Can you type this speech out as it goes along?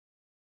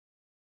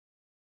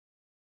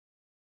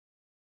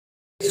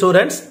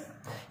Students,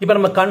 இப்போ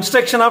நம்ம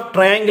construction of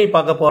triangle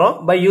பார்க்க போறோம்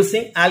by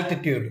using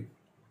altitude.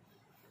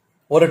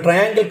 ஒரு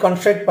triangle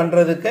construct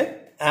பண்றதுக்கு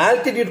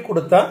altitude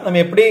கொடுத்தா நம்ம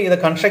எப்படி இத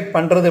construct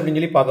பண்றது அப்படினு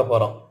சொல்லி பார்க்க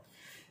போறோம்.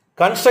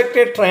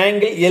 Constructed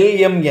triangle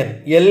LMN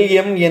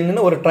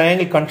னு ஒரு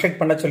triangle construct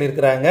பண்ண சொல்லி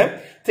இருக்காங்க.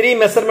 3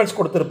 measurements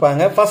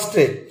கொடுத்திருப்பாங்க. First,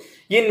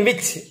 in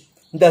which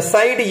the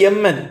side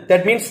MN,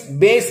 that means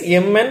base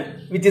MN,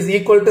 which is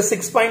equal to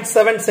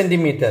 6.7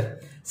 centimeter,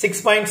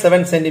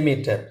 6.7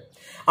 centimeter.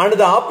 And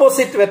the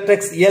opposite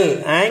vertex L,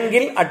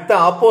 angle at the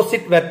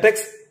opposite vertex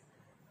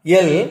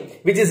L,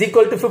 which is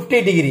equal to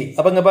 50 degree.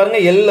 அப்ப இங்க பாருங்க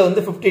L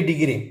வந்து 50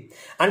 degree.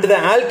 And the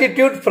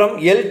altitude from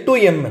L to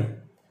MN.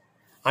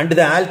 And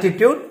the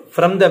altitude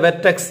from the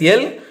vertex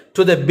L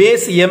to the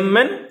base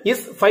MN is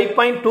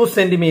 5.2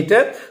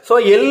 centimeter. So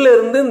L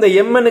இருந்து இந்த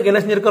MN க்கு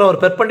என்ன செஞ்சிருக்கோம்,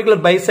 ஒரு perpendicular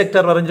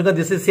bisector வரைஞ்சிருக்கோம்.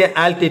 This is a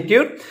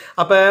altitude.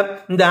 அப்ப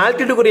இந்த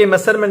altitude உடைய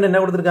measurement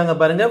என்ன கொடுத்திருக்காங்க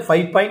பாருங்க,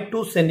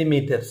 5.2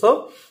 centimeter. So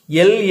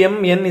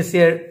LMN is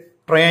a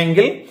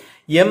triangle.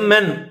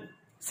 MN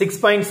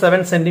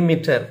 6.7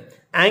 centimeter.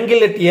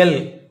 Angle at L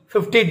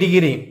 50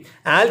 degree.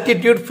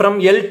 Altitude from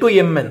L to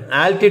MN.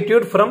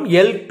 Altitude from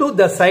L to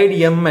the side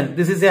MN.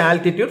 This is a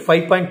altitude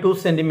 5.2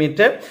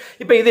 centimeter.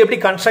 இப்போ இது எப்படி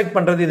construct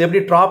பண்றது, இது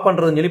எப்படி draw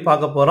பண்றதுன்னு சொல்லி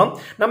பார்க்க போறோம்.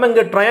 நம்ம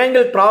இங்க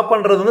ட்ரையாங்கிள் டிரா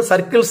பண்றது வந்து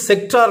சர்க்கிள்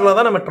செக்டார்ல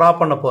தான் நம்ம டிரா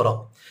பண்ண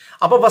போறோம்.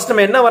 அப்ப ஃபர்ஸ்ட்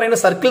நம்ம என்ன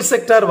வரையணும், சர்க்கிள்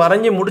செக்டார்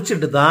வரைஞ்சி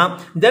முடிச்சிட்டு தான்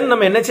தென்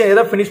நம்ம என்ன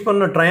செய்ய ஃபினிஷ்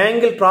பண்ணணும்,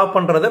 ட்ரையாங்கிள் டிரா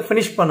பண்றதை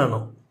ஃபினிஷ்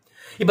பண்ணணும்.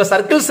 இப்ப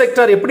சர்க்கிள்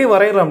செக்டார் எப்படி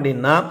வரையறோம்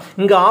அப்படின்னா,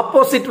 இங்க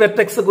ஆப்போசிட்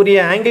வெர்டெக்ஸ்க்குரிய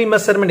ஆங்கிள்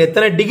மெஷர்மென்ட்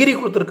எத்தனை டிகிரி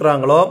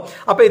கொடுத்திருக்காங்களோ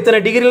அப்ப இத்தனை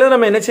டிகிரில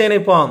நம்ம என்ன செய்யணும்,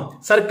 இப்போ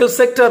சர்க்கிள்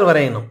செக்டார்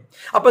வரையணும்.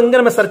 அப்ப இங்க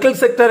நம்ம சர்க்கிள்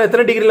செக்டார்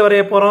எத்தனை டிகிரில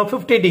வரைய போறோம்,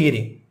 50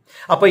 டிகிரி.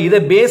 அப்ப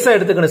இத பேஸா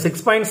எடுத்துக்கணும்,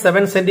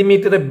 6.7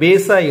 சென்டிமீட்டர்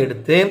பேஸா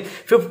எடுத்து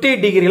 50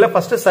 டிகிரில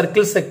ஃபர்ஸ்ட்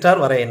சர்க்கிள் செக்டார்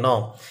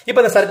வரையணும். இப்ப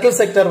இந்த சர்க்கிள்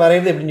செக்டார்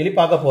வரையறது எப்படின்னு சொல்லி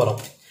பார்க்க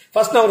போறோம்.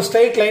 ஃபர்ஸ்ட் நான் ஒரு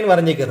ஸ்ட்ரைட் லைன்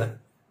வரைஞ்சிக்கிறேன்,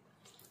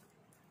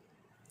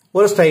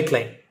 ஒரு straight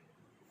line.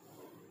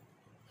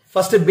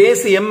 First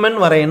base MN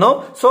வரையணும்.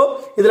 சோ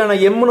இதுல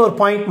நான் M னு ஒரு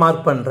பாயிண்ட்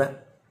மார்க் பண்றேன்.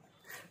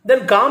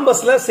 தென்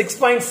காம்பஸ்ல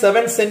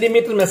 6.7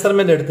 சென்டிமீட்டர்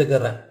மெஷர்மென்ட்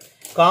எடுத்துக்கிறேன்.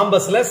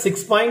 காம்பஸ்ல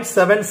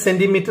 6.7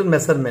 சென்டிமீட்டர்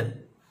மெஷர்மென்ட்.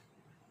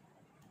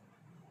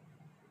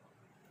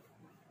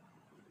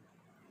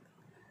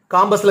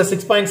 காம்பஸ்ல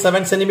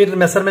 6.7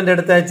 சென்டிமீட்டர் மெஷர்மென்ட்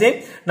எடுத்தாச்சு.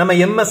 நம்ம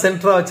M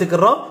சென்டரா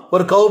வச்சுக்கிறோம்,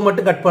 ஒரு கர்வ்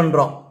மட்டும் கட்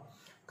பண்றோம்.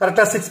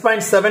 கரெக்டா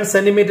 6.7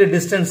 சென்டிமீட்டர்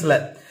டிஸ்டன்ஸ்ல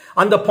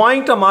அந்த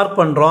பாயிண்ட மார்க்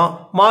பண்றோம்.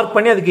 மார்க்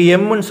பண்ணி அதுக்கு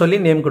M ன்னு சொல்லி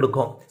நேம்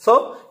கொடுக்கும். சோ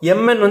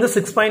MN வந்து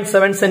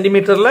 6.7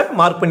 சென்டிமீட்டர்ல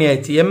மார்க்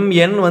பண்ணியாச்சு.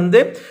 MN வந்து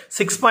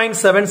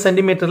 6.7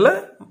 சென்டிமீட்டர்ல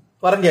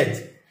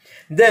வரைஞ்சாச்சு.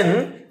 தென்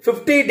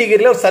 50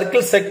 டிகிரில ஒரு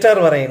சர்க்கிள்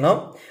செக்டார் வரையணும்.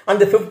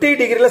 அந்த 50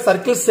 டிகிரில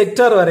சர்க்கிள்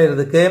செக்டார்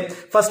வரையறதுக்கு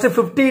ஃபர்ஸ்ட்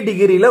 50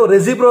 டிகிரில ஒரு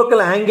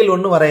ரெசிப்ரோக்கல் ஆங்கிள்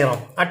ஒன்னு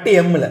வரையறோம் அட்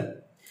M ல.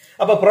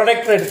 அப்ப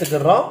ப்ரொடக்டர்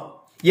எடுத்துக்கிறோம்.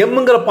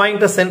 Mங்கற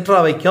பாயிண்ட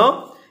சென்டரா வைக்கும்.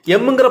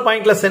 எம்ங்கிற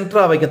பாயிண்ட்ல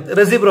சென்டரா வைக்கும்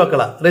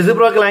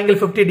ரெசிப்ரோக்கல் ஆங்கிள்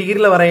 50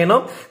 டிகிரில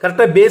வரையணும்.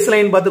 கரெக்டா பேஸ்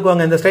லைன்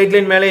பாத்துக்கோங்க, இந்த ஸ்ட்ரைட்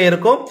லைன் மேலே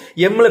இருக்கும்.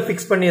 எம்ல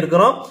பிக்ஸ் பண்ணி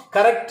இருக்கிறோம்.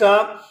 கரெக்டா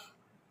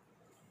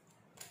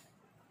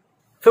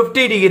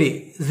 50 டிகிரி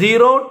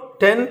 0,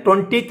 10,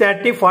 20,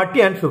 30,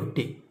 40 and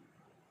 50.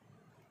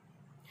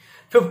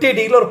 50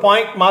 டிகிரில ஒரு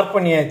பாயிண்ட் மார்க்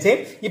பண்ணியாச்சு.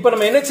 இப்போ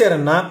நம்ம என்ன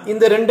செய்யறோம்னா,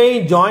 இந்த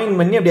ரெண்டையும் ஜாயின்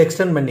பண்ணி அப்படி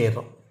எக்ஸ்டெண்ட்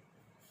பண்ணிடுறோம்.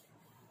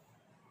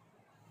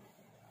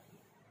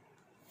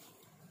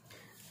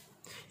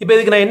 இப்போ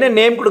இதுக்கு நான் என்ன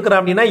நேம் கொடுக்கறேன்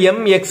அப்படின்னா,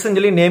 MX ன்னு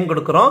சொல்லி நேம்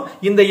கொடுக்கறோம்.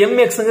 இந்த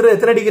MXங்கிறது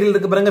எத்தனை டிகிரில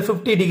இருக்கு பாருங்க,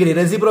 50 டிகிரி.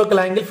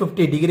 Reciprocal angle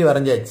 50 degree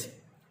வரைஞ்சாச்சு.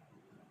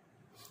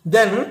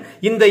 தென்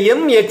இந்த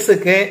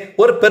MXக்கு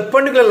ஒரு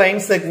பெர்பெண்டிகுலர்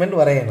லைன் செக்மெண்ட்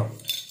வரையணும்.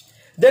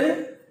 தென்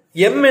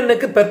MN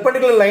க்கு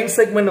பெர்பெண்டிகுலர் லைன்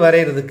செக்மெண்ட்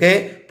வரையிறதுக்கு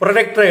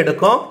ப்ரொடக்டர்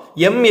எடுக்கும்.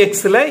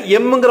 MXல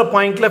Mங்கற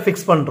பாயிண்ட்ல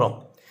ஃபிக்ஸ் பண்றோம்.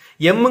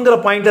 Mங்கற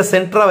பாயிண்ட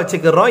சென்டரா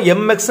வச்சுக்கிறோம்.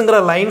 MXங்கற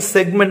லைன்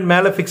செக்மெண்ட்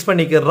மேல ஃபிக்ஸ்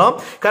பண்ணிக்கிறோம்.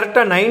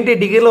 கரெக்ட்டா 90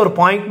 டிகிரில ஒரு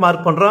பாயிண்ட்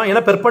மார்க் பண்றோம்.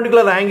 ஏனா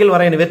பெர்பெண்டிகுலர் ஆங்கிள்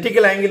வரையணும்,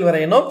 வெர்டிகல் ஆங்கிள்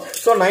வரையணும்.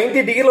 சோ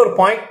 90 டிகிரில ஒரு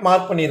பாயிண்ட்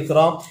மார்க்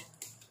பண்ணியிருக்கிறோம்.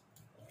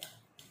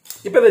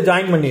 இப்போ இத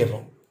ஜாயின்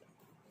பண்ணிடுறோம்.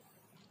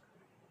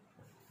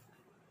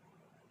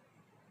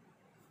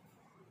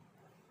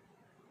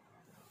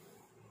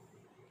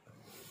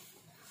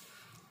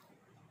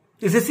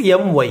 This is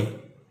MY.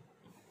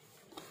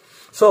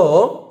 So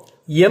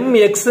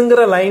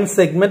MXங்கற line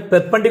segment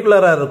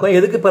பெர்பெண்டிகுலரா இருக்கும்.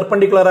 எதுக்கு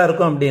பெர்பெண்டிகுலரா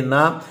இருக்கும்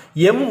அப்படின்னா,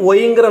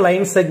 MYங்கற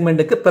லைன்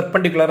செக்மெண்ட்க்கு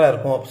பெர்பெண்டிகுலரா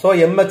இருக்கும். சோ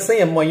MX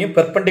MYயும்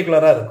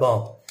பெர்பெண்டிகுலரா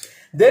இருக்கும்.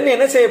 தென்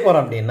என்ன செய்ய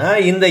போறோம் அப்படின்னா,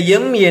 இந்த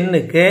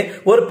MNக்கு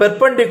ஒரு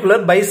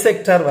பெர்பெண்டிகுலர்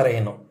பைசெக்டார்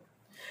வரையணும்.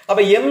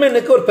 அப்ப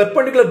MNக்கு ஒரு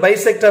பெர்பெண்டிகுலர்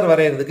பைசெக்டார்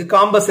வரையறதுக்கு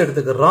காம்பஸ்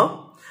எடுத்துக்கிறோம்.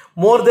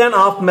 மோர் தென்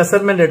ஆஃப்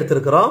மெஷர்மென்ட்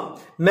எடுத்துக்கிறோம்.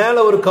 மேல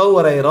ஒரு கர்வ்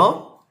வரையறோம்.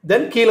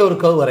 தென் கீழ ஒரு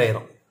கர்வ்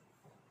வரையறோம்.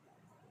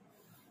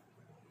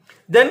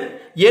 தென்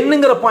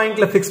என்னங்கற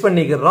பாயிண்ட்ல ஃபிக்ஸ்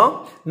பண்ணிக்கிறோம்.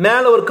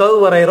 மேல ஒரு கர்வ்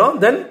வரையறோம்.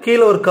 தென் கீழ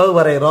ஒரு கர்வ்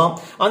வரையறோம்.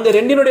 அந்த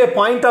ரெண்டினுடைய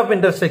பாயிண்ட் ஆஃப்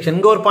இன்டர்செக்ஷன்,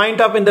 இங்க ஒரு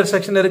பாயிண்ட் ஆஃப்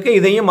இன்டர்செக்ஷன் இருக்கு,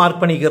 இதையும் மார்க்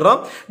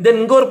பண்ணிக்கிறோம். தென்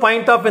இங்க ஒரு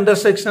பாயிண்ட் ஆஃப்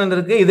இன்டர்செக்ஷன்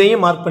இருக்கு,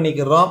 இதையும் மார்க்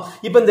பண்ணிக்கிறோம்.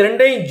 இப்போ இந்த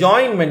ரெண்டையும்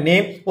ஜாயின் பண்ணி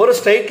ஒரு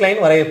ஸ்ட்ரைட்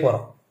லைன் வரைய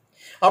போறோம்.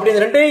 அப்படி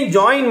இந்த ரெண்டையும்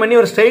ஜாயின் பண்ணி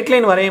ஒரு ஸ்ட்ரைட்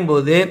லைன் வரையும்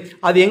போது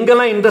அது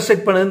எங்கெல்லாம்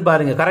இன்டர்செக்ட் பண்ணுதுன்னு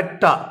பாருங்க.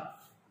 கரெக்டா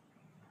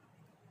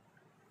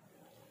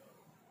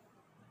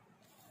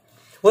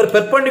ஒரு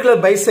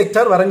பெர்பெண்டிகுலர்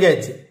பைசெக்டார்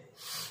வரைஞ்சாச்சு.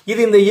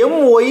 இது இந்த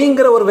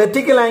MYங்கிற ஒரு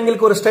வெர்டிகல்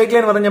ஆங்கிளுக்கு ஒரு ஸ்ட்ரைட்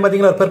லைன் வரைஞ்ச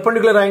பாத்தீங்களா,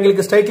 பெர்பெண்டிகுலர்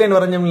ஆங்கிளுக்கு ஸ்ட்ரைட் லைன்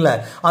வரைஞ்சோம்ல,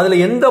 அதுல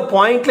எந்த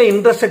பாயிண்ட்ல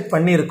இன்டர்செக்ட்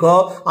பண்ணியிருக்கோ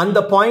அந்த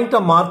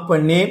பாயிண்ட்டை மார்க்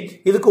பண்ணி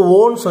இதுக்கு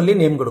ஓன்னு சொல்லி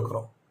நேம்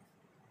கொடுக்கிறோம்.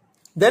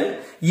 தென்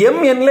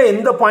MNல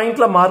எந்த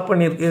பாயிண்ட்ல மார்க்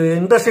பண்ணி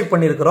இன்டர்செக்ட்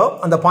பண்ணியிருக்கிறோம்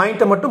அந்த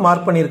பாயிண்ட்டை மட்டும்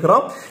மார்க்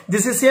பண்ணியிருக்கிறோம்.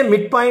 This is a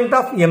mid point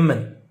of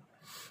MN.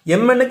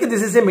 MNக்கு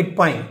this is a mid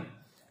point.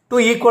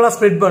 2 ஈக்குவலா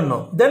ஸ்ப்ளிட்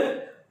பண்ணும். தென்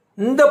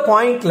இந்த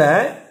பாயிண்ட்ல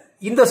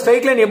இந்த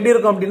ஸ்ட்ரைட் லைன் எப்படி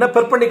இருக்கும் அப்படின்னா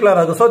பெர்பெண்டிகுலர்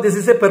ஆகும். So this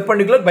is a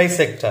perpendicular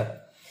bisector.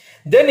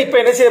 தென் இப்போ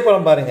என்ன செய்ய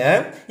போறோம் பாருங்க,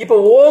 இப்போ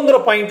ஓங்கிற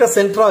பாயிண்ட்டை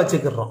சென்டரா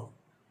வச்சுக்கிறோம்.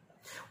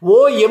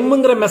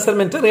 OMங்கிற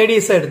மெஷர்மெண்ட்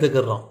ரேடியஸா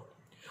எடுத்துக்கிறோம்.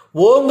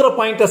 ஓங்கிற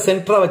பாயிண்ட்டை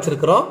சென்டரா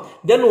வச்சிருக்கிறோம்.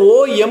 தென்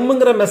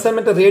OMங்கிற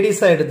மெஷர்மெண்ட்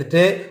ரேடியஸா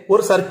எடுத்துட்டு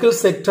ஒரு சர்க்கிள்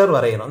செக்டார்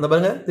வரையணும். இந்த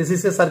பாருங்க, this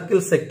is a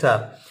circle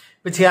sector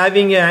which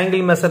having a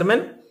angle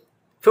measurement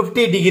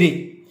 50 degree.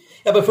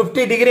 அப்ப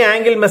 50 degree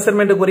angle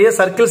measurement உரிய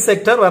circle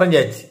sector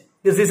வரைஞ்சாச்சு.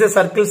 This is a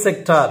circle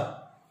sector.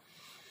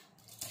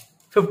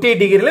 50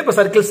 டிகிரில இப்ப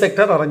சர்க்கிள்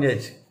செக்டார்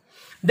வரைஞ்சாச்சு.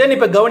 தென்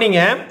இப்ப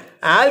கவனிங்க,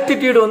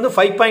 ஆல்டிடியூட் வந்து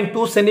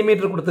 5.2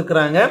 சென்டிமீட்டர்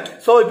கொடுத்துக்கிறாங்க.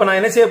 சோ இப்ப நான்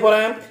என்ன செய்ய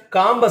போறேன்,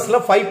 காம்பஸ்ல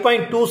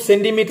 5.2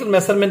 சென்டிமீட்டர்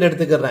மெஷர்மெண்ட்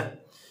எடுத்துக்கிறேன்.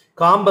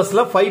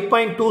 காம்பஸ்ல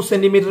 5.2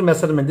 centimetre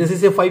measurement, this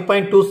is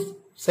 5.2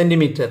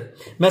 centimetre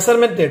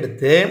measurement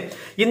எடுத்து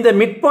இந்த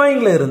மிட்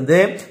பாயிண்ட்ல இருந்து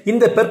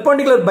இந்த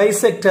பெர்பெண்டிகுலர்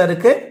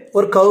பைசெக்டாருக்கு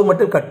ஒரு கர்வ்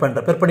மட்டும் கட்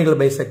பண்றேன்.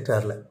 பெர்பெண்டிகுலர்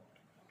பைசெக்டார்ல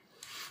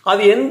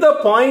அது எந்த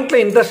பாயிண்ட்ல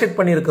இன்டர்செக்ட்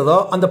பண்ணியிருக்குதோ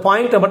அந்த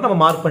பாயிண்ட்டை மட்டும்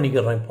நம்ம மார்க்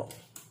பண்ணிக்கிறோம். இப்போ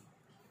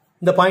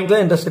இந்த பாயிண்ட்ல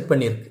இன்டர்செக்ட்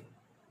பண்ணியிருக்கு.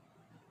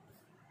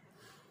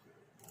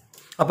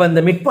 அப்ப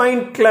இந்த மிட்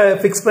பாயிண்ட்ல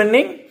பிக்ஸ்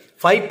பண்ணி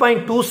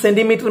 5.2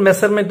 சென்டிமீட்டர்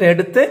மெஷர்மெண்ட்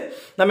எடுத்து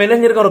நம்ம என்ன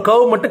செஞ்சிருக்கோம், ஒரு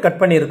கர்வ் மட்டும் கட்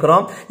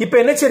பண்ணியிருக்கிறோம். இப்போ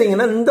என்ன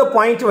செய்றீங்கன்னா, இந்த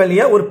பாயிண்ட்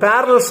வழியா ஒரு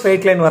பேரலல்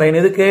ஸ்ட்ரைட் லைன்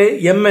வரையணும். இதுக்கு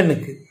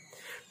MNக்கு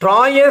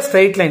draw a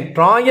straight line,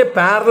 draw a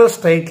parallel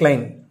straight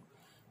line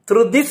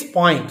through this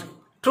point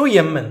to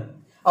MN.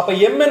 அப்ப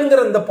MNங்கிற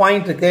இந்த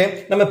பாயிண்ட்டுக்கு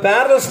நம்ம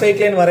பேரலல்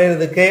ஸ்ட்ரைட் லைன்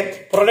வரையறதுக்கு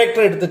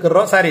ப்ரொடக்டர்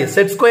எடுத்துக்கிறோம், சாரி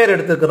செட் ஸ்கொயர்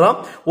எடுத்துக்கிறோம்.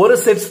 ஒரு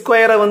செட்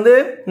ஸ்கொயரை வந்து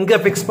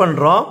இங்க பிக்ஸ்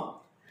பண்றோம்,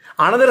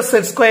 அனதர்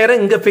செட் ஸ்கொயரை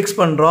இங்க பிக்ஸ்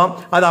பண்றோம்.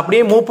 அதை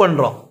அப்படியே மூவ்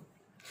பண்றோம்.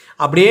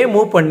 அப்படியே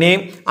மூவ் பண்ணி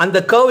அந்த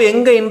கர்வ்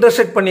எங்க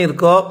இன்டர்செக்ட்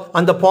பண்ணியிருக்கோ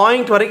அந்த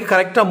பாயிண்ட் வரைக்கும்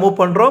கரெக்டா மூவ்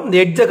பண்றோம். இந்த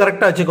எட்ஜை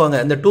கரெக்டா வச்சுக்கோங்க.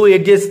 இந்த 2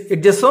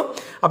 எட்ஜஸும்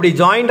அப்படி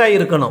ஜாயிண்ட் ஆகி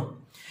இருக்கணும்.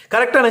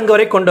 கரெக்டா நான் இங்க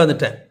வரைக்கும் கொண்டு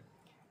வந்துட்டேன்.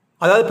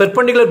 அதாவது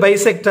பெர்பெண்டிகுலர்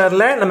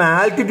பைசெக்டார்ல நம்ம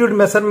ஆல்டிடியூட்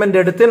மெஷர்மெண்ட்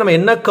எடுத்து நம்ம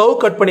என்ன கர்வ்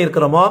கட்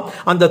பண்ணியிருக்கிறோமோ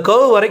அந்த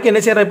கர்வ் வரைக்கும்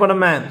என்ன செய்யறோம், இப்போ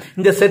நம்ம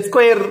இந்த செட்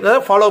ஸ்கொயர்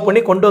ஃபாலோ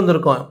பண்ணி கொண்டு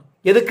வந்திருக்கோம்.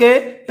 எதுக்கு,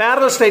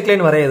 பேரலல் ஸ்ட்ரைட்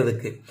லைன்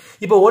வரையறதுக்கு.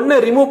 இப்போ ஒன்னு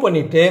ரிமூவ்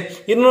பண்ணிட்டு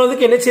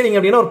இன்னொருக்கு என்ன செய்றீங்க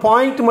அப்படின்னா, ஒரு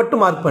பாயிண்ட்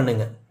மட்டும் மார்க்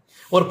பண்ணுங்க.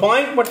 ஒரு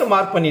பாயிண்ட் மட்டும்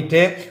மார்க்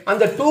பண்ணிட்டு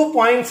அந்த 2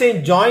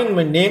 பாயிண்ட்ஸையும் ஜாயின்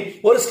பண்ணி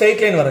ஒரு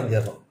ஸ்ட்ரைட் லைன்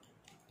வரைஞ்சிடறோம்.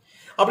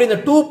 அப்படி இந்த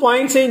 2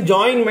 பாயிண்ட்ஸையும்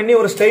ஜாயின் பண்ணி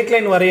ஒரு ஸ்ட்ரைட்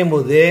லைன் வரையும்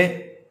போது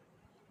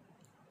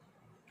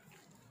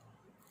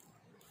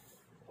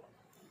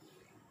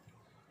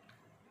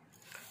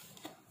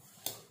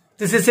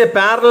this is a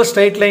parallel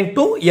straight line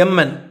to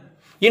MN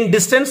in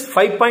distance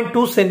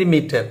 5.2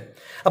 centimeter.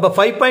 அப்ப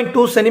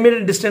 5.2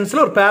 சென்டிமீட்டர்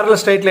டிஸ்டன்ஸ்ல ஒரு parallel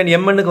straight line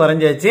MNக்கு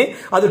வரைஞ்சாச்சு.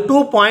 அது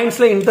 2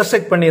 பாயிண்ட்ஸ்ல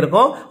இன்டர்செக்ட்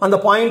பண்ணியிருக்கோம். அந்த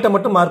பாயிண்ட்டை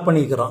மட்டும் மார்க்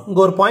பண்ணிக்கிறோம். இங்க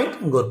ஒரு பாயிண்ட்,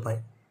 இங்க ஒரு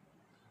பாயிண்ட்.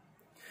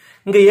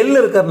 இங்க L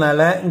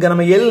இருக்கிறதுனால இங்க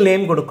நம்ம L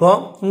நேம்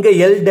கொடுக்கும், இங்க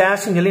L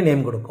டேஷ் சொல்லி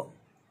நேம் கொடுக்கும்.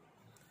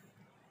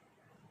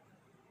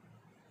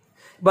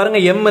 பாருங்க,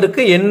 M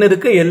இருக்கு, N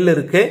இருக்கு, L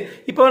இருக்கு.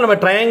 இப்போ நம்ம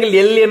ட்ரையாங்கிள்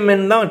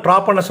LMN தான் டிரா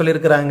பண்ண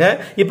சொல்லியிருக்கிறாங்க.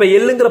 இப்போ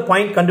Lங்கிற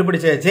பாயிண்ட்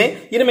கண்டுபிடிச்சாச்சு.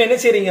 இனிமே என்ன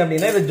செய்றீங்க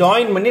அப்படின்னா, இதை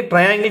ஜாயின் பண்ணி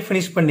ட்ரையாங்கிள்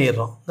ஃபினிஷ்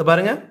பண்ணிடுறோம். இதை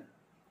பாருங்க,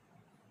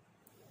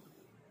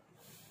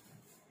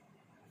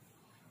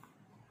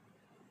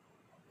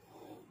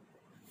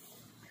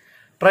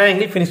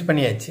 ட்ரையாங்கிள் ஃபினிஷ்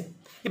பண்ணியாச்சு.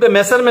 இப்போ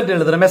மெஷர்மெண்ட்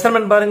எழுதுறோம்.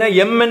 மெஷர்மெண்ட் பாருங்க,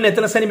 MN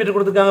எத்தனை சென்டிமீட்டர்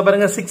கொடுத்துருக்காங்க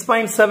பாருங்க,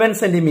 6.7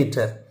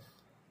 centimetre.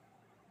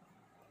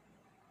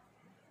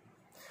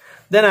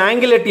 Then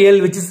angle at L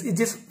which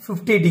is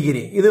 50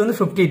 degree. இது வந்து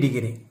 50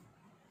 degree.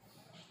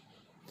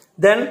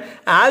 Then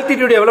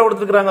altitude எவ்வளவு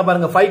கொடுத்திருக்காங்க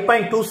பாருங்க,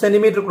 5.2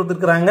 சென்டிமீட்டர்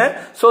கொடுத்திருக்காங்க.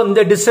 சோ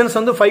இந்த டிஸ்டன்ஸ்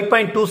வந்து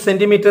 5.2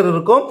 சென்டிமீட்டர்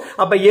இருக்கும்.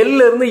 அப்ப L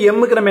இருந்து M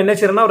க்கு நம்ம என்ன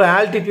செய்யறோம்னா, ஒரு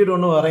ஆல்டிடியூட்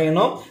ஒன்னு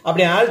வரையணும்.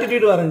 அப்படி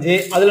ஆல்டிடியூட் வரைஞ்சு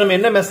அதுல நம்ம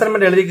என்ன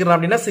மெஷர்மென்ட் எழுதிக்கிறோம்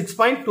அப்படின்னா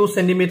 6.2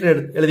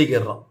 சென்டிமீட்டர்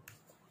எழுதிக்கிறோம்.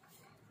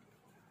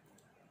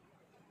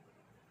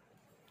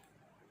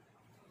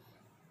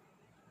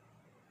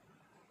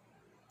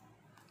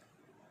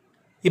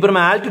 இப்போ நம்ம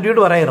altitude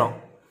வரையறோம்.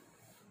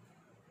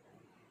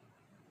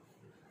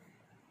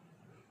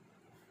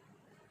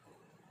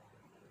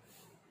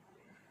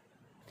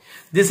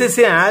 This is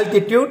a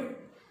altitude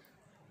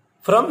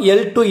from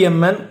L to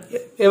MN.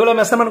 எவ்வளவு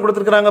மெஷர்மென்ட்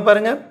கொடுத்திருக்காங்க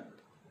பாருங்க,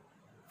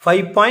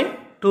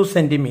 5.2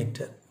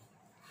 சென்டிமீட்டர்.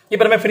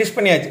 இப்போ நம்ம ஃபினிஷ்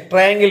பண்ணியாச்சு,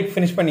 ட்ரையாங்கிள்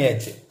ஃபினிஷ்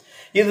பண்ணியாச்சு.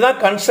 இதுதான்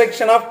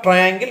construction of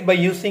triangle by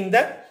using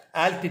the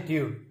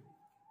altitude.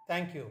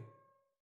 Thank you.